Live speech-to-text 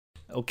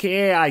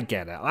Okay, I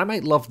get it. I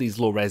might love these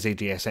low-res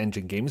AGS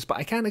engine games, but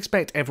I can't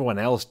expect everyone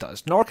else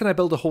does, nor can I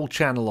build a whole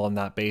channel on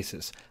that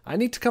basis. I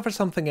need to cover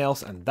something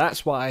else, and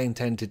that's what I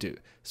intend to do.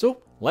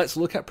 So, let's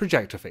look at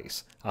Projector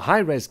Face, a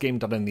high-res game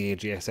done in the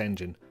AGS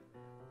engine.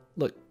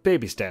 Look,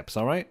 baby steps,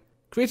 alright?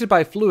 Created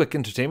by Fluik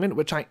Entertainment,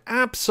 which I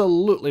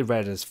absolutely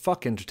read as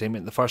fuck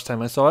entertainment the first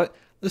time I saw it,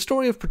 the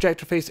story of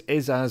Projector Face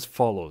is as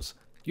follows.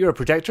 You're a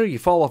projector, you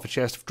fall off a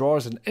chest of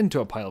drawers and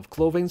into a pile of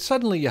clothing,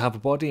 suddenly you have a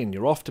body and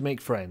you're off to make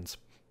friends.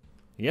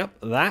 Yep,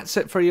 that's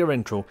it for your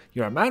intro.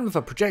 You're a man with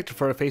a projector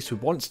for a face who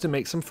wants to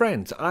make some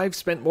friends. I've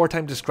spent more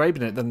time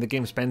describing it than the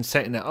game spends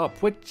setting it up,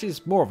 which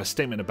is more of a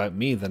statement about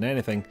me than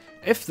anything.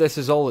 If this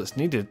is all that's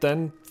needed,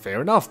 then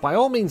fair enough. By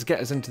all means get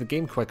us into the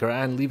game quicker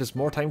and leave us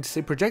more time to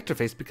say projector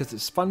face because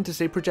it's fun to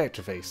say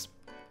projector face.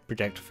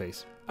 Projector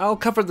face. I'll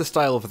cover the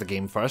style of the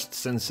game first,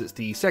 since it's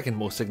the second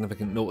most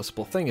significant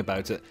noticeable thing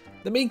about it.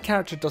 The main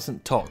character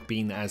doesn't talk,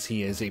 being as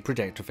he is a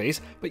projector face,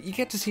 but you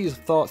get to see his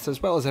thoughts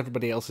as well as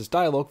everybody else's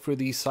dialogue through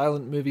the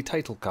silent movie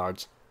title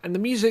cards. And the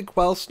music,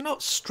 whilst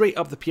not straight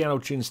up the piano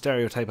tune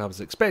stereotype I was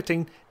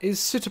expecting, is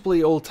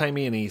suitably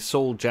old-timey in a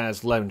soul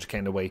jazz lounge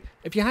kind of way.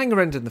 If you hang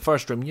around in the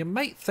first room, you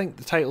might think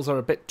the titles are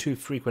a bit too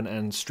frequent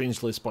and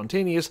strangely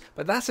spontaneous,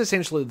 but that's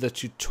essentially the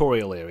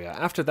tutorial area.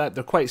 After that,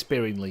 they're quite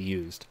sparingly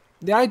used.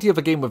 The idea of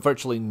a game with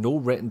virtually no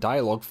written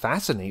dialogue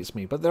fascinates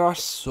me, but there are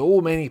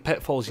so many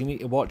pitfalls you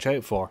need to watch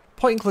out for.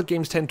 Point-and-click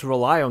games tend to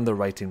rely on their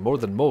writing more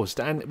than most,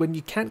 and when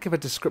you can't give a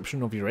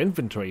description of your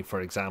inventory,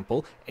 for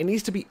example, it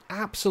needs to be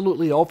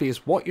absolutely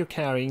obvious what you're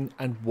carrying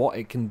and what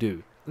it can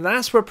do.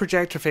 That's where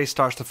Projector Face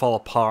starts to fall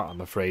apart,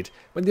 I'm afraid.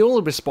 When the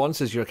only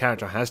responses your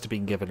character has to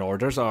being given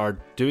orders are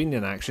doing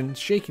an action,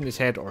 shaking his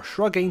head or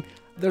shrugging,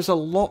 there's a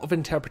lot of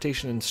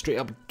interpretation and straight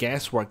up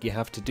guesswork you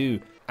have to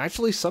do.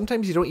 Actually,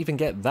 sometimes you don't even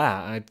get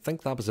that. I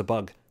think that was a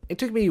bug. It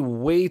took me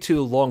way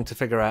too long to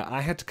figure out I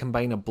had to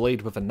combine a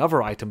blade with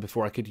another item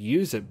before I could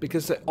use it,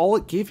 because all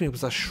it gave me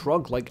was a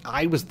shrug like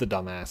I was the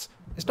dumbass.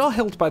 It's not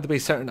helped by the way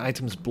certain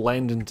items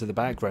blend into the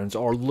backgrounds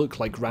or look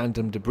like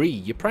random debris.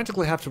 You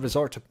practically have to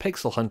resort to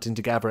pixel hunting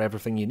to gather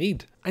everything you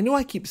need. I know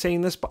I keep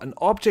saying this, but an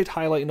object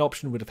highlighting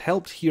option would have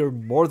helped here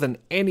more than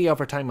any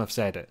other time I've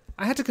said it.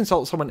 I had to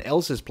consult someone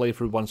else's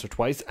playthrough once or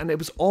twice, and it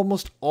was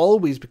almost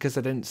always because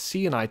I didn't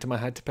see an item I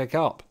had to pick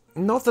up.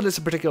 Not that it's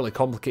a particularly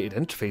complicated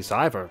interface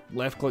either.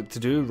 Left click to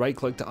do, right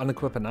click to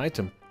unequip an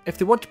item. If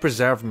they want to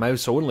preserve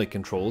mouse-only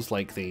controls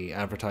like they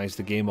advertise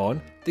the game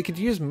on, they could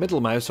use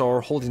middle mouse or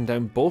holding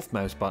down both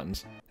mouse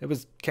buttons. It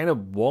was kind of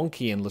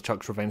wonky in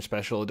LeChuck's Revenge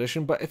Special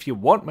Edition, but if you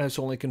want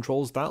mouse-only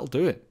controls, that'll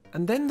do it.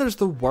 And then there's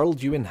the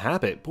world you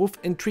inhabit, both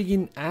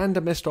intriguing and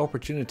a missed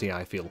opportunity,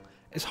 I feel.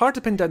 It's hard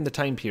to pin down the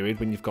time period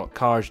when you've got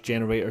cars,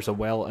 generators, a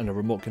well and a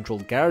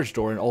remote-controlled garage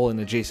door and all in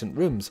adjacent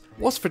rooms.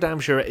 What's for damn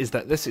sure is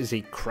that this is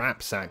a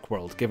crapsack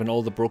world, given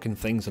all the broken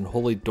things and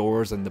holy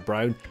doors and the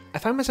brown. I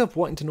found myself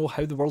wanting to know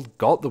how the world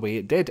got the way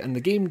it did, and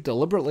the game,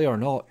 deliberately or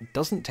not,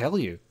 doesn't tell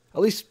you.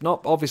 At least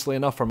not obviously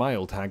enough for my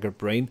old haggard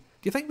brain.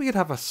 Do you think we could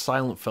have a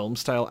silent film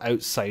style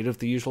outside of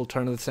the usual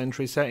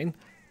turn-of-the-century setting?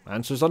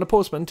 Answers on a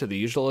postman to the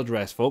usual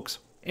address, folks.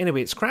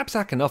 Anyway, it's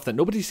crapsack enough that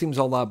nobody seems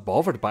all that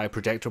bothered by a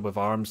projector with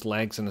arms,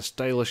 legs and a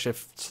stylish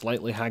if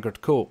slightly haggard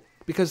coat.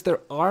 Because there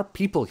are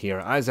people here,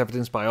 as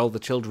evidenced by all the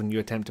children you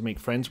attempt to make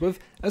friends with,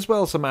 as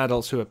well as some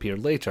adults who appear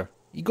later.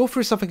 You go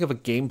through something of a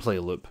gameplay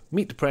loop,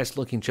 meet depressed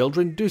looking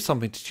children, do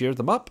something to cheer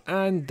them up,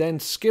 and then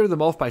scare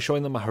them off by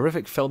showing them a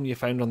horrific film you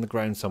found on the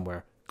ground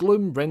somewhere.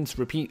 Gloom, rinse,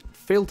 repeat,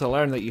 fail to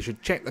learn that you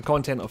should check the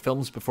content of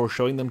films before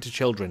showing them to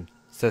children.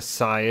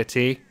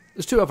 Society.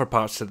 There's two other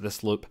parts to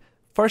this loop.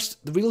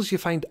 First, the reels you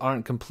find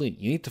aren't complete.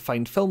 You need to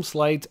find film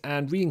slides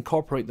and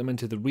reincorporate them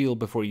into the reel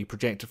before you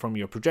project it from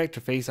your projector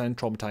face and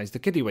traumatise the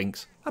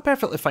kiddywinks. A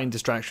perfectly fine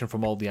distraction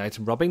from all the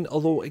item rubbing,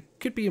 although it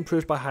could be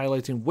improved by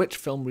highlighting which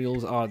film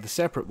reels are the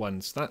separate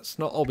ones. That's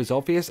not always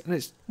obvious, and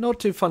it's not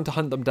too fun to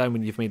hunt them down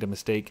when you've made a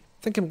mistake.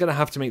 I think I'm going to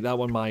have to make that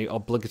one my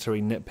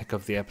obligatory nitpick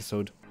of the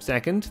episode.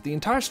 Second, the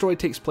entire story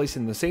takes place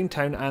in the same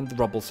town and the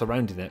rubble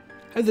surrounding it.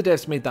 How the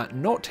devs made that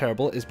not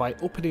terrible is by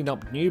opening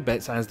up new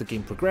bits as the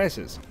game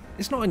progresses.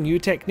 It's not a new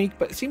technique,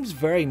 but it seems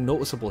very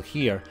noticeable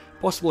here,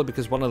 possibly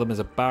because one of them is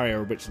a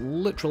barrier which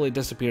literally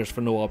disappears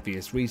for no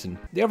obvious reason.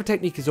 The other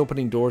technique is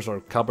opening doors or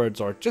cupboards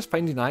or just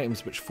finding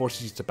items which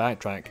forces you to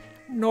backtrack.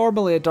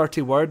 Normally a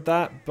dirty word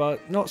that,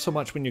 but not so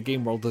much when your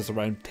game world is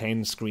around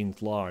 10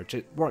 screens large.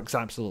 It works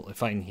absolutely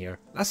fine here.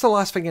 That's the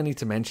last thing I need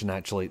to mention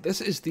actually.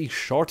 This is the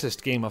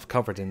shortest game I've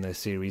covered in this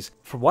series.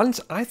 For once,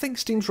 I think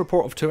Steam's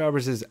report of 2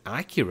 hours is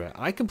accurate.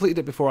 I completed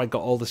it before I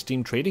got all the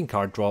Steam trading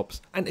card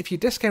drops, and if you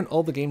discount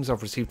all the games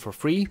I've received for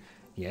free,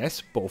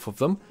 yes, both of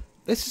them,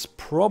 this is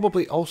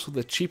probably also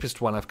the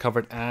cheapest one I've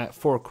covered at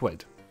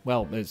 £4.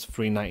 Well, it's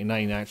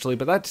 $3.99 actually,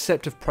 but that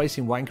deceptive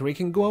pricing wankery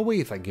can go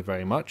away, thank you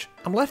very much.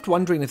 I'm left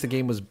wondering if the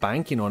game was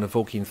banking on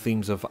evoking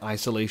themes of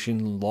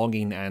isolation,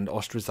 longing and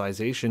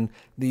ostracization,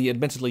 the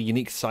admittedly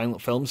unique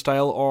silent film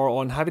style, or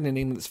on having a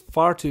name that's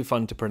far too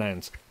fun to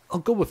pronounce. I'll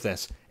go with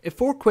this. If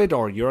 £4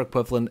 or your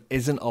equivalent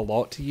isn't a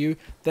lot to you,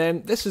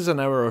 then this is an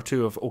hour or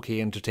two of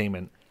okay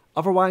entertainment.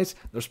 Otherwise,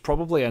 there's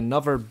probably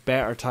another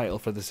better title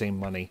for the same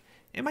money.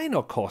 It might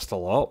not cost a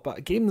lot, but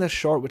a game this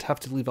short would have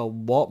to leave a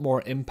lot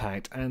more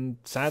impact, and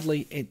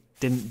sadly, it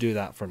didn't do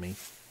that for me.